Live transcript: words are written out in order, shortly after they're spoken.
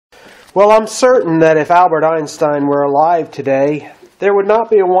Well, I'm certain that if Albert Einstein were alive today, there would not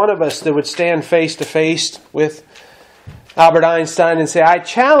be a one of us that would stand face to face with Albert Einstein and say, "I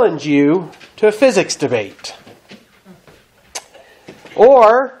challenge you to a physics debate."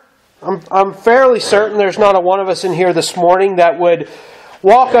 Or, I'm fairly certain there's not a one of us in here this morning that would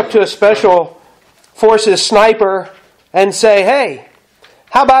walk up to a special forces sniper and say, "Hey,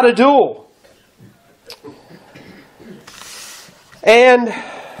 how about a duel?" And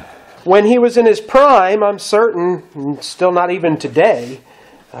when he was in his prime, I'm certain, still not even today,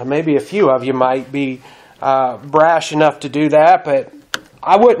 maybe a few of you might be brash enough to do that, but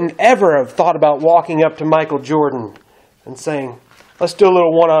I wouldn't ever have thought about walking up to Michael Jordan and saying, "Let's do a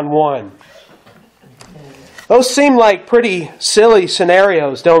little one-on-one." Those seem like pretty silly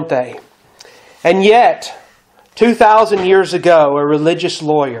scenarios, don't they? And yet, 2,000 years ago, a religious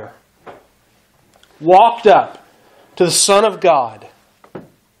lawyer walked up to the Son of God,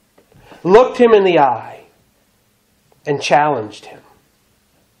 looked him in the eye, and challenged him.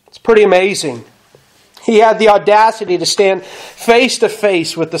 It's pretty amazing. He had the audacity to stand face to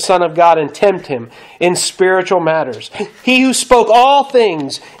face with the Son of God and tempt him in spiritual matters. He who spoke all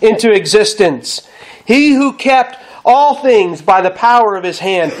things into existence. He who kept all things by the power of his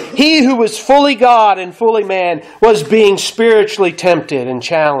hand. He who was fully God and fully man was being spiritually tempted and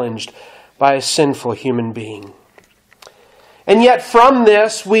challenged by a sinful human being. And yet from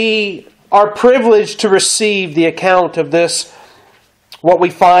this we are privileged to receive the account of this, what we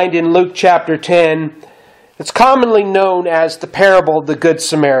find in Luke chapter 10. It's commonly known as the parable of the Good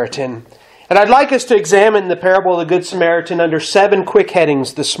Samaritan. And I'd like us to examine the parable of the Good Samaritan under 7 quick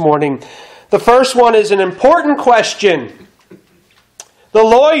headings this morning. The first one is an important question. The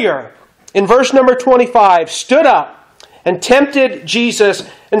lawyer, in verse number 25, stood up and tempted Jesus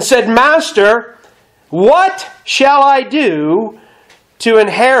and said, "Master, what shall I do to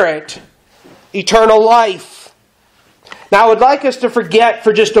inherit eternal life?" Now, I would like us to forget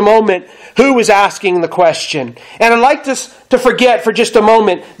for just a moment who was asking the question. And I'd like us to forget for just a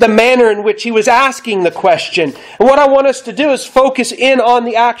moment the manner in which he was asking the question. And what I want us to do is focus in on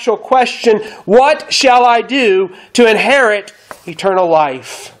the actual question, what shall I do to inherit eternal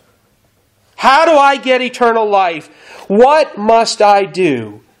life? How do I get eternal life? What must I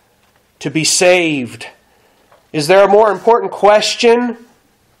do to be saved? Is there a more important question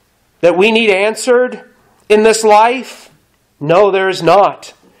that we need answered in this life? No, there is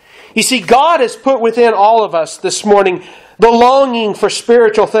not. You see, God has put within all of us this morning the longing for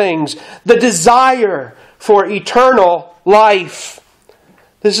spiritual things, the desire for eternal life.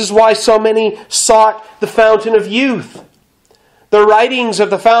 This is why so many sought the fountain of youth. The writings of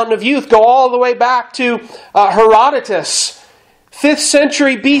the fountain of youth go all the way back to Herodotus, 5th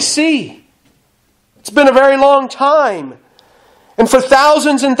century BC. It's been a very long time. And for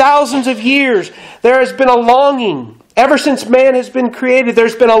thousands and thousands of years, there has been a longing. Ever since man has been created,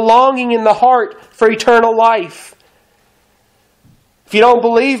 there's been a longing in the heart for eternal life. If you don't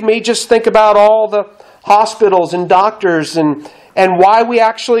believe me, just think about all the hospitals and doctors and why we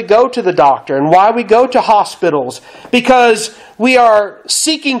actually go to the doctor and why we go to hospitals. Because we are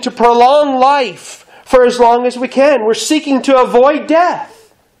seeking to prolong life for as long as we can. We're seeking to avoid death.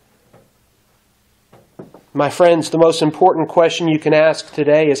 My friends, the most important question you can ask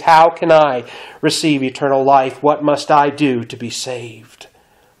today is, how can I receive eternal life? What must I do to be saved?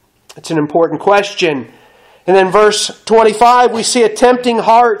 It's an important question. And then verse 25, we see a tempting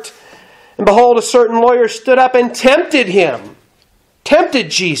heart. And behold, a certain lawyer stood up and tempted him.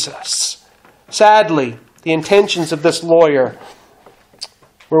 Tempted Jesus. Sadly, the intentions of this lawyer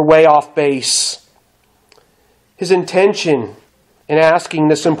were way off base. His intention in asking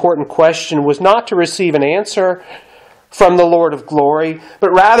this important question was not to receive an answer from the Lord of glory,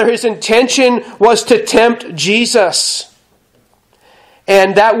 but rather his intention was to tempt Jesus.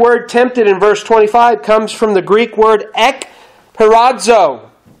 And that word tempted in verse 25 comes from the Greek word ekperadzo,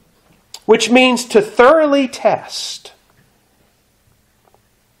 which means to thoroughly test.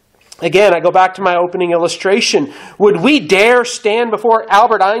 Again, I go back to my opening illustration. Would we dare stand before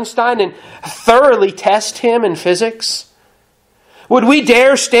Albert Einstein and thoroughly test him in physics? Would we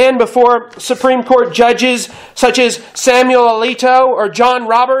dare stand before Supreme Court judges such as Samuel Alito or John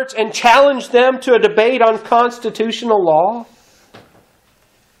Roberts and challenge them to a debate on constitutional law?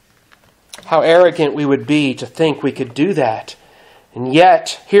 How arrogant we would be to think we could do that. And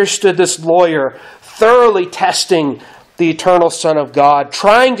yet, here stood this lawyer thoroughly testing the eternal Son of God,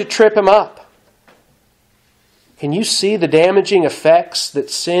 trying to trip him up. Can you see the damaging effects that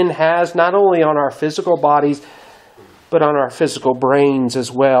sin has not only on our physical bodies, but on our physical brains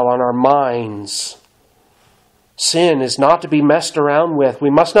as well, on our minds? Sin is not to be messed around with. We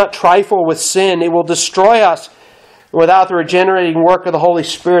must not trifle with sin. It will destroy us. Without the regenerating work of the Holy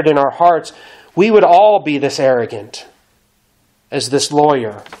Spirit in our hearts, we would all be this arrogant as this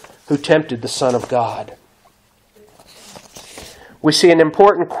lawyer who tempted the Son of God. We see an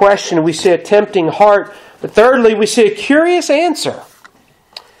important question. We see a tempting heart. But thirdly, we see a curious answer.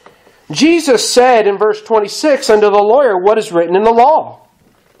 Jesus said in verse 26 unto the lawyer, what is written in the law?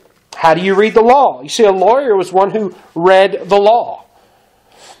 How do you read the law? You see, a lawyer was one who read the law.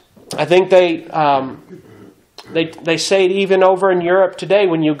 I think they say it even over in Europe today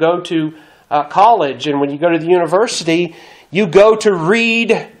when you go to college and when you go to the university, you go to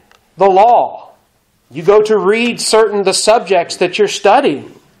read the law. You go to read the subjects that you're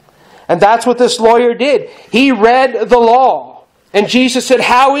studying. And that's what this lawyer did. He read the law. And Jesus said,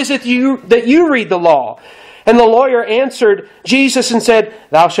 how is it that you read the law? And the lawyer answered Jesus and said,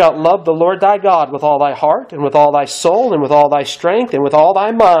 thou shalt love the Lord thy God with all thy heart and with all thy soul and with all thy strength and with all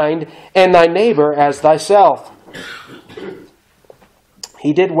thy mind, and thy neighbor as thyself.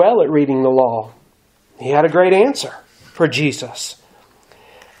 He did well at reading the law. He had a great answer for Jesus.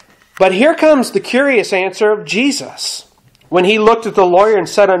 But here comes the curious answer of Jesus. When he looked at the lawyer and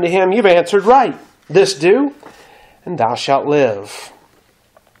said unto him, you've answered right. This do, and thou shalt live.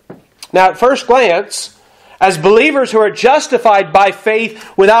 Now at first glance, as believers who are justified by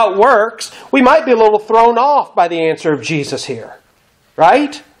faith without works, we might be a little thrown off by the answer of Jesus here.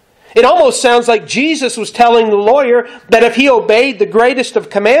 Right? It almost sounds like Jesus was telling the lawyer that if he obeyed the greatest of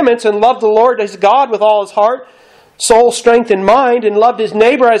commandments and loved the Lord his God with all his heart, soul, strength, and mind, and loved his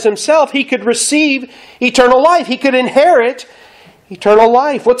neighbor as himself, he could receive eternal life. He could inherit eternal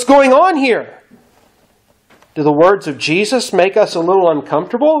life. What's going on here? Do the words of Jesus make us a little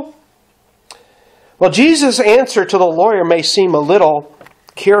uncomfortable? Well, Jesus' answer to the lawyer may seem a little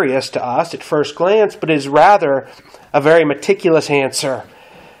curious to us at first glance, but is rather a very meticulous answer.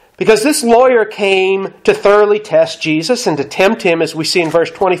 Because this lawyer came to thoroughly test Jesus and to tempt him, as we see in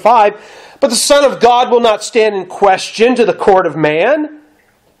verse 25. But the Son of God will not stand in question to the court of man.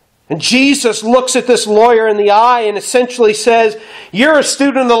 And Jesus looks at this lawyer in the eye and essentially says, you're a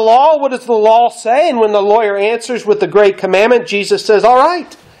student of the law. What does the law say? And when the lawyer answers with the great commandment, Jesus says, all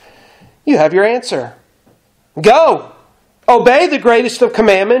right, you have your answer. Go, obey the greatest of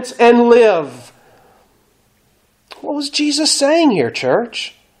commandments and live. What was Jesus saying here,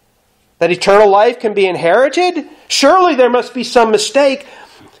 church? That eternal life can be inherited? Surely there must be some mistake.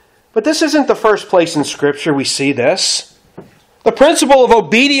 But this isn't the first place in Scripture we see this. The principle of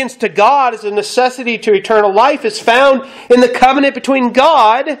obedience to God as a necessity to eternal life is found in the covenant between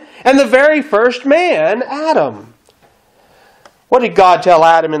God and the very first man, Adam. What did God tell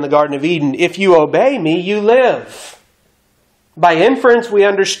Adam in the Garden of Eden? If you obey me, you live. By inference, we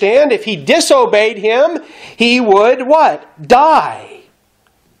understand if he disobeyed him, he would what? Die.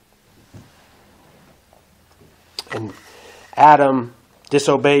 And Adam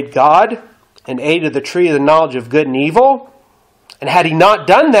disobeyed God and ate of the tree of the knowledge of good and evil. And had he not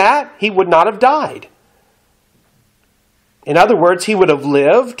done that, he would not have died. In other words, he would have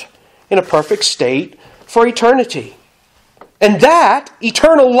lived in a perfect state for eternity. And that,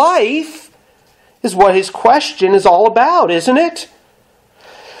 eternal life, is what his question is all about, isn't it?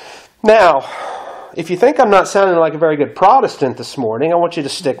 Now, if you think I'm not sounding like a very good Protestant this morning, I want you to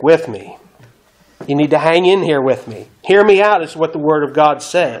stick with me. You need to hang in here with me. Hear me out is what the Word of God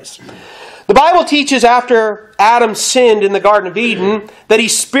says. The Bible teaches after Adam sinned in the Garden of Eden that he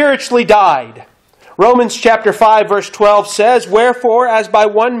spiritually died. Romans chapter 5 verse 12 says, wherefore as by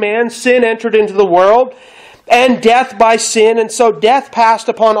one man sin entered into the world, and death by sin, and so death passed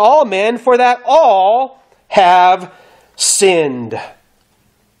upon all men, for that all have sinned.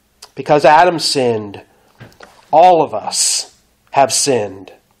 Because Adam sinned, all of us have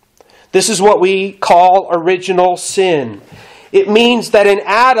sinned. This is what we call original sin. It means that in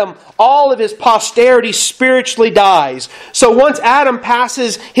Adam, all of his posterity spiritually dies. So once Adam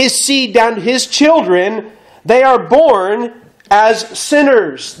passes his seed down to his children, they are born as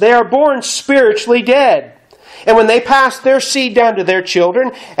sinners. They are born spiritually dead. And when they pass their seed down to their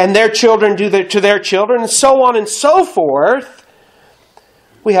children, and their children do to their children, and so on and so forth,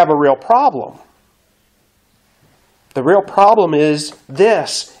 we have a real problem. The real problem is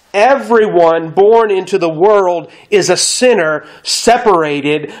this. Everyone born into the world is a sinner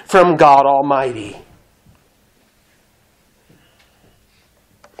separated from God Almighty.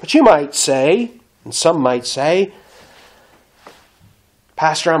 But you might say, and some might say,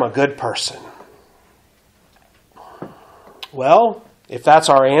 Pastor, I'm a good person. Well, if that's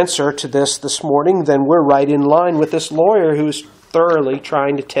our answer to this morning, then we're right in line with this lawyer who's thoroughly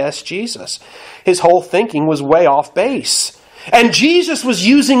trying to test Jesus. His whole thinking was way off base. And Jesus was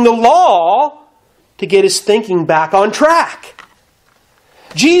using the law to get his thinking back on track.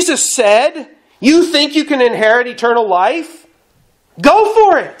 Jesus said, "You think you can inherit eternal life? Go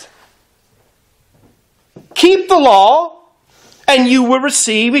for it. Keep the law and you will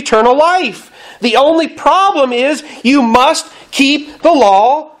receive eternal life. The only problem is you must keep the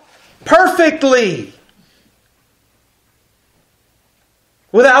law perfectly,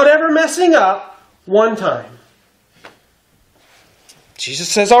 without ever messing up one time." Jesus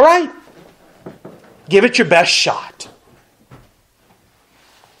says, all right, give it your best shot.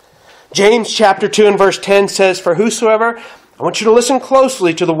 James chapter 2 and verse 10 says, "For whosoever," I want you to listen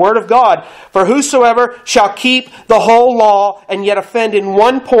closely to the word of God, "for whosoever shall keep the whole law and yet offend in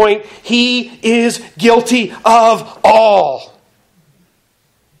one point, he is guilty of all."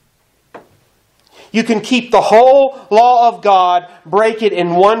 You can keep the whole law of God, break it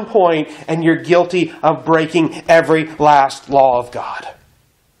in one point, and you're guilty of breaking every last law of God.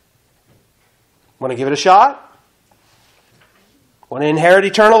 Want to give it a shot? Want to inherit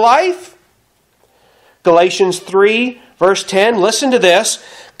eternal life? Galatians 3, verse 10, listen to this.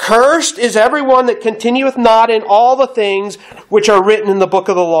 "Cursed is everyone that continueth not in all the things which are written in the book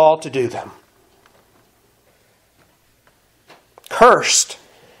of the law to do them." Cursed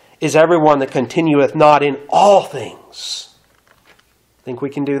is everyone that continueth not in all things. Think we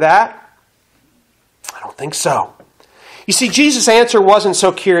can do that? I don't think so. You see, Jesus' answer wasn't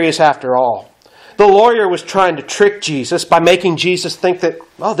so curious after all. The lawyer was trying to trick Jesus by making Jesus think that,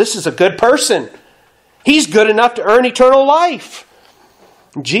 oh, this is a good person. He's good enough to earn eternal life.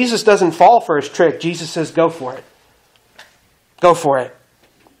 Jesus doesn't fall for his trick. Jesus says, go for it. Go for it.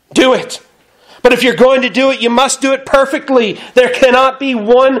 Do it. But if you're going to do it, you must do it perfectly. There cannot be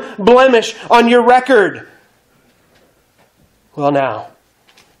one blemish on your record. Well, now,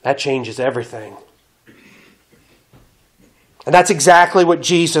 that changes everything. And that's exactly what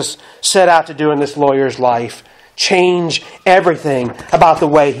Jesus set out to do in this lawyer's life. Change everything about the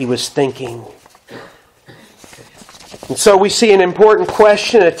way he was thinking. And so we see an important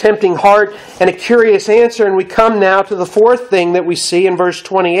question, a tempting heart, and a curious answer. And we come now to the fourth thing that we see in verse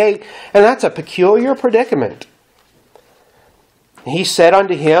 28, and that's a peculiar predicament. He said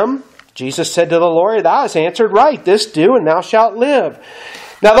unto him, Jesus said to the lawyer, "Thou hast answered right. This do, and thou shalt live."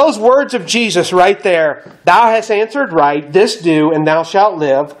 Now those words of Jesus right there, "Thou hast answered right. This do, and thou shalt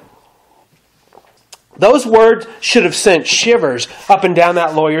live." Those words should have sent shivers up and down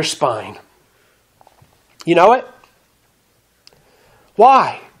that lawyer's spine. You know it?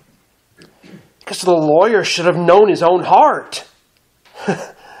 Why? Because the lawyer should have known his own heart.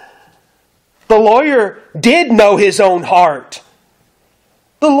 The lawyer did know his own heart.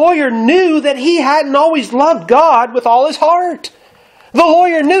 The lawyer knew that he hadn't always loved God with all his heart. The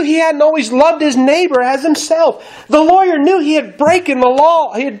lawyer knew he hadn't always loved his neighbor as himself. The lawyer knew he had broken the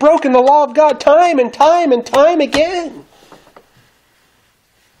law. He had broken the law of God time and time and time again.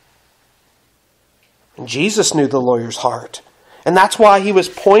 And Jesus knew the lawyer's heart. And that's why he was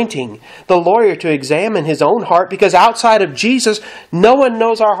pointing the lawyer to examine his own heart, because outside of Jesus, no one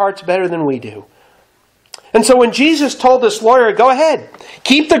knows our hearts better than we do. And so when Jesus told this lawyer, go ahead,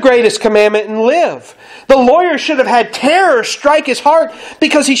 keep the greatest commandment and live, the lawyer should have had terror strike his heart,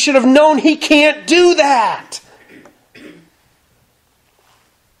 because he should have known he can't do that.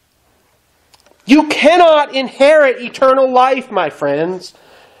 You cannot inherit eternal life, my friends,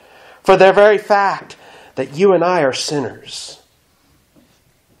 for the very fact that you and I are sinners.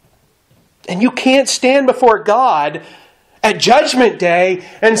 And you can't stand before God at Judgment Day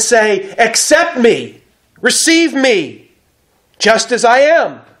and say, accept me, receive me, just as I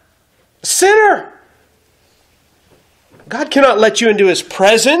am, a sinner. God cannot let you into His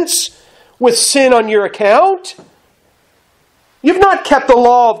presence with sin on your account. You've not kept the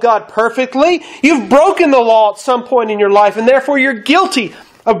law of God perfectly. You've broken the law at some point in your life, and therefore you're guilty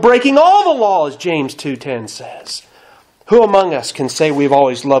of breaking all the law, as James 2:10 says. Who among us can say we've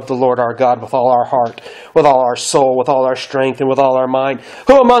always loved the Lord our God with all our heart, with all our soul, with all our strength, and with all our mind?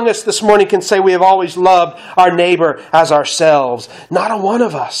 Who among us this morning can say we have always loved our neighbor as ourselves? Not a one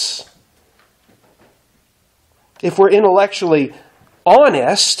of us. If we're intellectually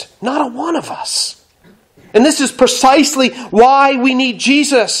honest, not a one of us. And this is precisely why we need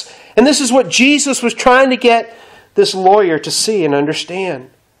Jesus. And this is what Jesus was trying to get this lawyer to see and understand.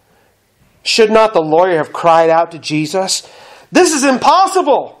 Should not the lawyer have cried out to Jesus, "This is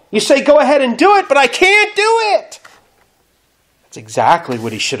impossible. You say go ahead and do it, but I can't do it." That's exactly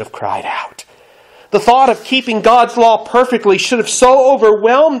what he should have cried out. The thought of keeping God's law perfectly should have so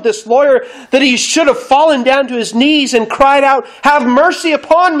overwhelmed this lawyer that he should have fallen down to his knees and cried out, "Have mercy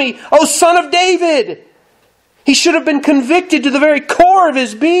upon me, O Son of David!" He should have been convicted to the very core of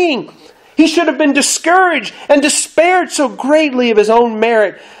his being. He should have been discouraged and despaired so greatly of his own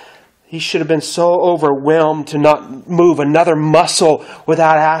merit. He should have been so overwhelmed to not move another muscle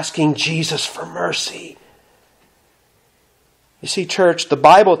without asking Jesus for mercy. You see, church, the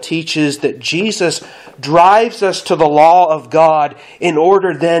Bible teaches that Jesus drives us to the law of God in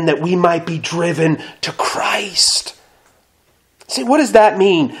order then that we might be driven to Christ. See, what does that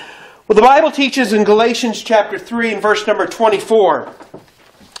mean? Well, the Bible teaches in Galatians chapter 3 and verse number 24,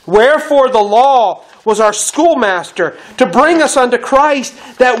 "Wherefore the law was our schoolmaster to bring us unto Christ,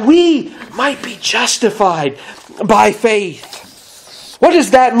 that we might be justified by faith." What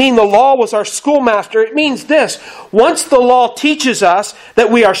does that mean? The law was our schoolmaster. It means this. Once the law teaches us that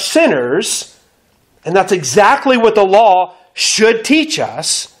we are sinners, and that's exactly what the law should teach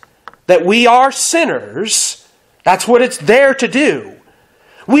us, that we are sinners, that's what it's there to do.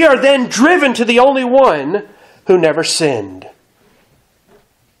 We are then driven to the only one who never sinned,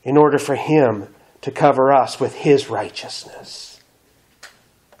 in order for Him to cover us with His righteousness.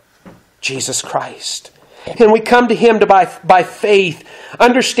 Jesus Christ. And we come to Him by faith,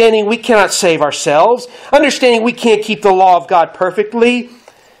 understanding we cannot save ourselves, understanding we can't keep the law of God perfectly.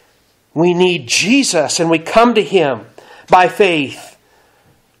 We need Jesus, and we come to Him by faith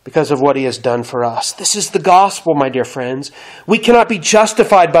because of what He has done for us. This is the gospel, my dear friends. We cannot be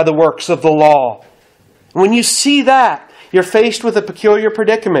justified by the works of the law. When you see that, you're faced with a peculiar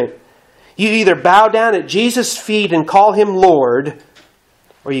predicament. You either bow down at Jesus' feet and call Him Lord,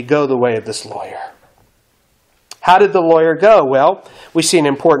 or you go the way of this lawyer. How did the lawyer go? Well, we see an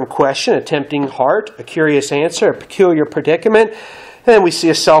important question, a tempting heart, a curious answer, a peculiar predicament, and then we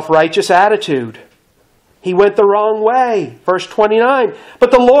see a self-righteous attitude. He went the wrong way. Verse 29, "But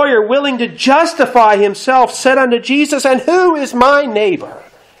the lawyer, willing to justify himself, said unto Jesus, And who is my neighbor?"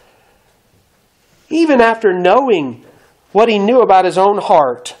 Even after knowing what he knew about his own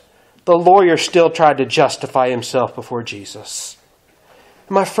heart, the lawyer still tried to justify himself before Jesus.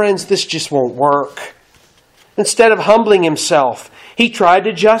 My friends, this just won't work. Instead of humbling himself, he tried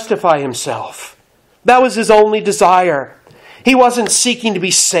to justify himself. That was his only desire. He wasn't seeking to be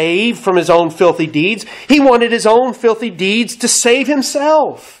saved from his own filthy deeds. He wanted his own filthy deeds to save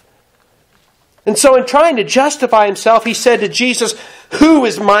himself. And so in trying to justify himself, he said to Jesus, "Who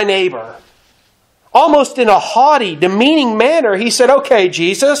is my neighbor?" Almost in a haughty, demeaning manner, he said, "Okay,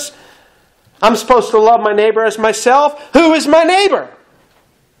 Jesus, I'm supposed to love my neighbor as myself. Who is my neighbor?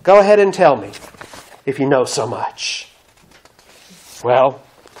 Go ahead and tell me, if you know so much." Well,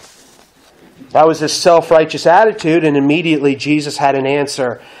 that was his self-righteous attitude, and immediately Jesus had an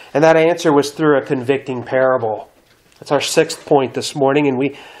answer. And that answer was through a convicting parable. That's our 6th point this morning, and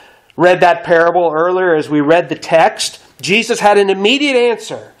we read that parable earlier as we read the text. Jesus had an immediate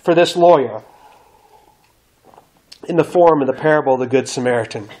answer for this lawyer in the form of the parable of the Good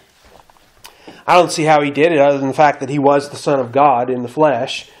Samaritan. I don't see how he did it other than the fact that he was the Son of God in the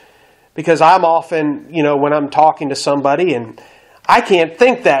flesh. Because I'm often, when I'm talking to somebody and I can't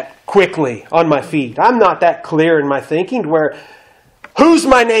think that quickly on my feet. I'm not that clear in my thinking to where, who's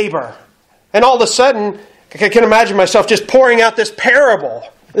my neighbor? And all of a sudden, I can imagine myself just pouring out this parable,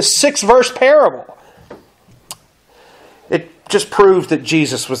 this 6-verse parable. It just proves that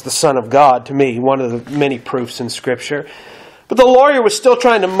Jesus was the Son of God to me, one of the many proofs in Scripture. But the lawyer was still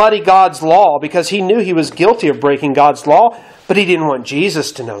trying to muddy God's law because he knew he was guilty of breaking God's law, but he didn't want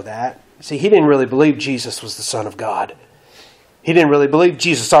Jesus to know that. See, he didn't really believe Jesus was the Son of God. He didn't really believe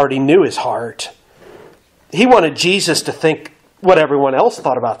Jesus already knew his heart. He wanted Jesus to think what everyone else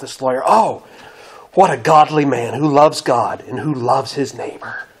thought about this lawyer. Oh, what a godly man who loves God and who loves his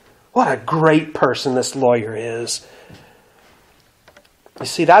neighbor. What a great person this lawyer is. You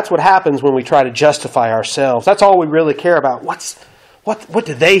see, that's what happens when we try to justify ourselves. That's all we really care about. What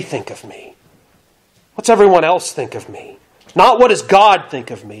do they think of me? What's everyone else think of me? Not what does God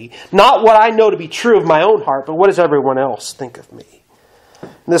think of me. Not what I know to be true of my own heart, but what does everyone else think of me?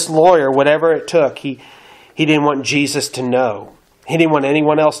 And this lawyer, whatever it took, he didn't want Jesus to know. He didn't want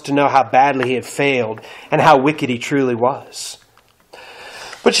anyone else to know how badly he had failed and how wicked he truly was.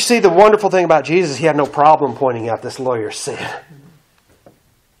 But you see, the wonderful thing about Jesus, he had no problem pointing out this lawyer's sin.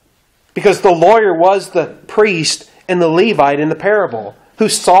 Because the lawyer was the priest and the Levite in the parable who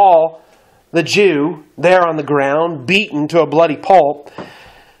saw the Jew there on the ground, beaten to a bloody pulp,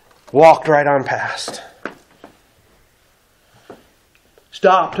 walked right on past.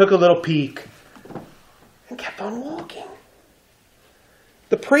 Stopped, took a little peek, and kept on walking.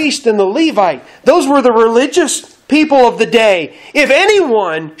 the priest and the Levite. Those were the religious people of the day. If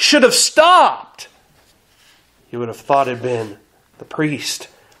anyone should have stopped, you would have thought it had been the priest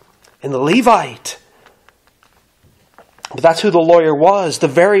and the Levite. But that's who the lawyer was. The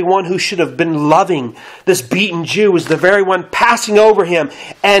very one who should have been loving this beaten Jew was the very one passing over him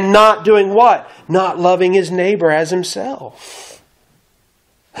and not doing what? Not loving his neighbor as himself.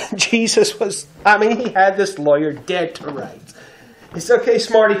 Jesus was, he had this lawyer dead to rights. He said, okay,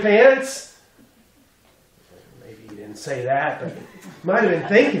 smarty pants. Maybe he didn't say that, but he might have been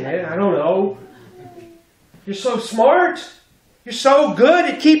thinking it. I don't know. You're so smart. You're so good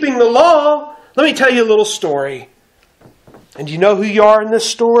at keeping the law. Let me tell you a little story. And do you know who you are in this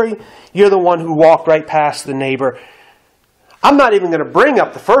story? You're the one who walked right past the neighbor. I'm not even going to bring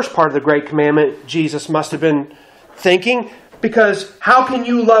up the first part of the Great Commandment Jesus must have been thinking, because how can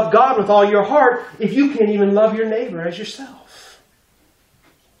you love God with all your heart if you can't even love your neighbor as yourself?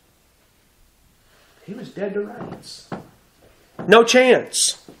 He was dead to rights. No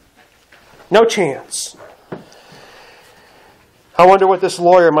chance. No chance. I wonder what this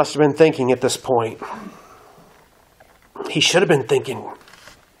lawyer must have been thinking at this point. He should have been thinking,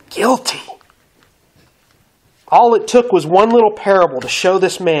 guilty. All it took was one little parable to show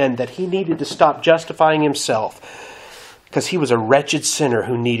this man that he needed to stop justifying himself because he was a wretched sinner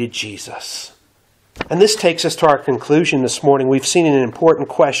who needed Jesus. And this takes us to our conclusion this morning. We've seen an important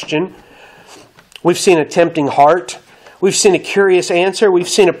question. We've seen a tempting heart. We've seen a curious answer. We've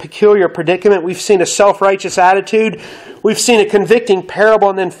seen a peculiar predicament. We've seen a self-righteous attitude. We've seen a convicting parable.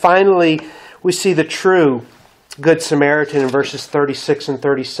 And then finally, we see the true Good Samaritan in verses 36 and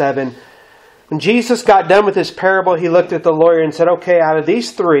 37. When Jesus got done with his parable, he looked at the lawyer and said, okay, out of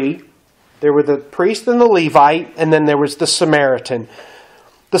these three, there were the priest and the Levite, and then there was the Samaritan.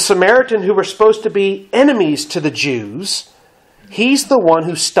 The Samaritan, who were supposed to be enemies to the Jews, he's the one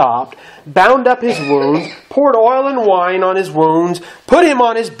who stopped, bound up his wounds, poured oil and wine on his wounds, put him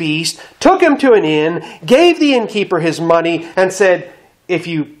on his beast, took him to an inn, gave the innkeeper his money, and said, if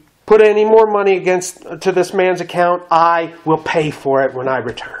you put any more money to this man's account, I will pay for it when I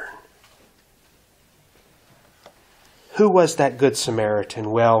return. Who was that Good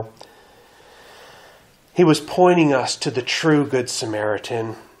Samaritan? Well, he was pointing us to the true Good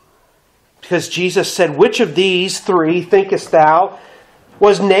Samaritan. Because Jesus said, which of these three thinkest thou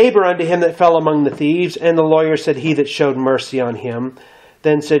was neighbor unto him that fell among the thieves? And the lawyer said, he that showed mercy on him.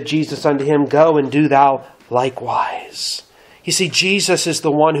 Then said Jesus unto him, go and do thou likewise. You see, Jesus is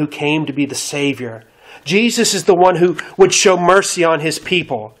the one who came to be the Savior. Jesus is the one who would show mercy on his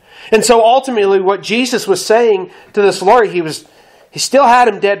people. And so ultimately what Jesus was saying to this lawyer, he still had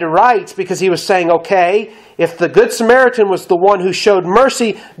him dead to rights, because he was saying, okay, if the Good Samaritan was the one who showed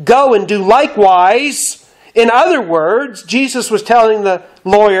mercy, go and do likewise. In other words, Jesus was telling the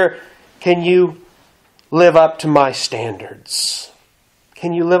lawyer, can you live up to my standards?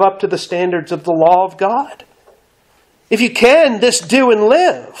 Can you live up to the standards of the law of God? If you can, this do and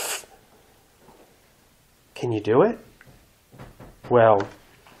live. Can you do it? Well,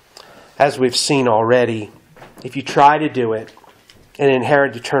 as we've seen already, if you try to do it and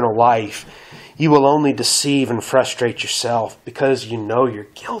inherit eternal life, you will only deceive and frustrate yourself because you know you're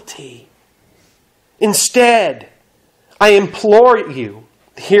guilty. Instead, I implore you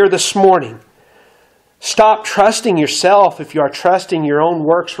here this morning, stop trusting yourself if you are trusting your own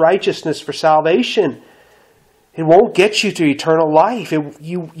works righteousness for salvation. It won't get you to eternal life.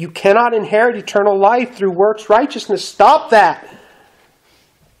 You cannot inherit eternal life through works righteousness. Stop that.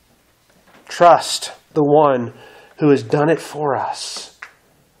 Trust the one who has done it for us.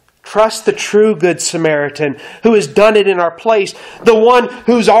 Trust the true Good Samaritan who has done it in our place. The one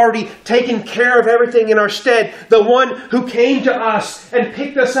who's already taken care of everything in our stead. The one who came to us and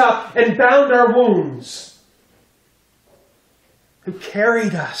picked us up and bound our wounds. Who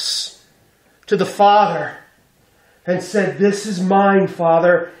carried us to the Father and said, this is mine,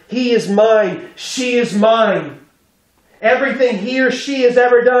 Father. He is mine. She is mine. Everything he or she has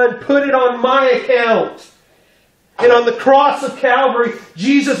ever done, put it on my account. And on the cross of Calvary,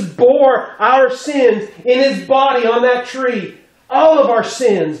 Jesus bore our sins in his body on that tree. All of our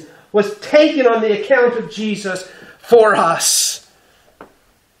sins was taken on the account of Jesus for us.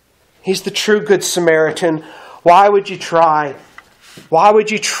 He's the true Good Samaritan. Why would you try? Why would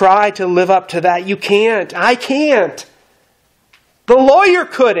you try to live up to that? You can't. I can't. The lawyer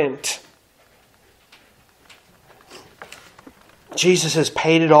couldn't. Jesus has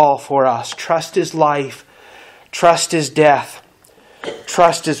paid it all for us. Trust his life. Trust his death.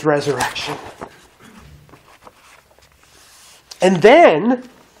 Trust his resurrection. And then,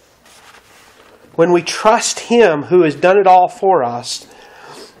 when we trust him who has done it all for us,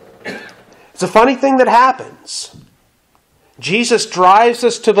 It's a funny thing that happens. Jesus drives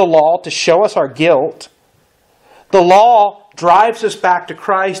us to the law to show us our guilt. The law drives us back to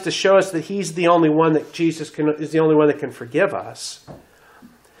Christ to show us that He's the only one that is the only one that can forgive us.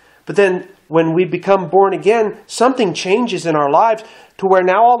 But then when we become born again, something changes in our lives to where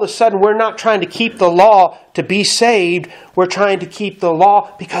now all of a sudden we're not trying to keep the law to be saved. We're trying to keep the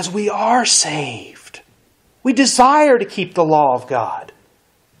law because we are saved. We desire to keep the law of God.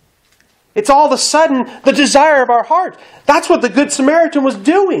 It's all of a sudden the desire of our heart. That's what the Good Samaritan was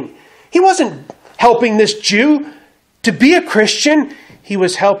doing. He wasn't helping this Jew to be a Christian. He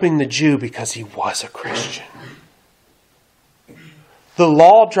was helping the Jew because he was a Christian. The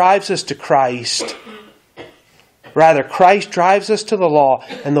law drives us to Christ. Rather, Christ drives us to the law,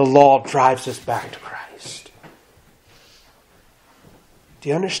 and the law drives us back to Christ. Do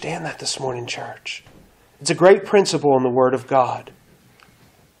you understand that this morning, church? It's a great principle in the Word of God.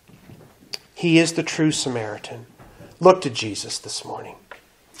 He is the true Samaritan. Look to Jesus this morning.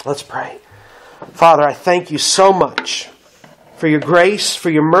 Let's pray. Father, I thank you so much for your grace,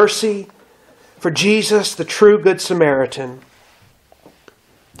 for your mercy, for Jesus, the true Good Samaritan.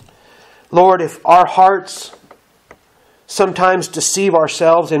 Lord, if our hearts sometimes deceive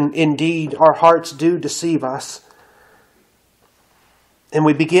ourselves, and indeed our hearts do deceive us, and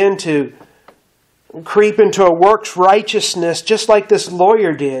we begin to creep into a works righteousness just like this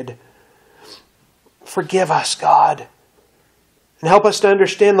lawyer did, forgive us, God. And help us to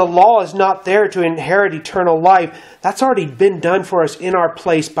understand the law is not there to inherit eternal life. That's already been done for us in our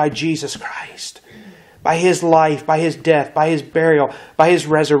place by Jesus Christ. By His life, by His death, by His burial, by His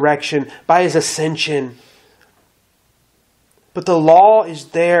resurrection, by His ascension. But the law is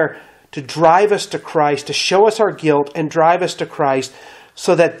there to drive us to Christ, to show us our guilt and drive us to Christ,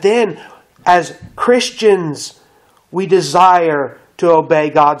 so that then, as Christians, we desire to obey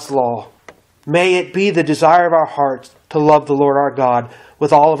God's law. May it be the desire of our hearts to love the Lord our God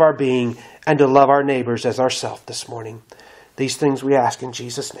with all of our being and to love our neighbors as ourselves this morning. These things we ask in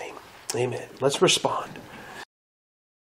Jesus' name. Amen. Let's respond.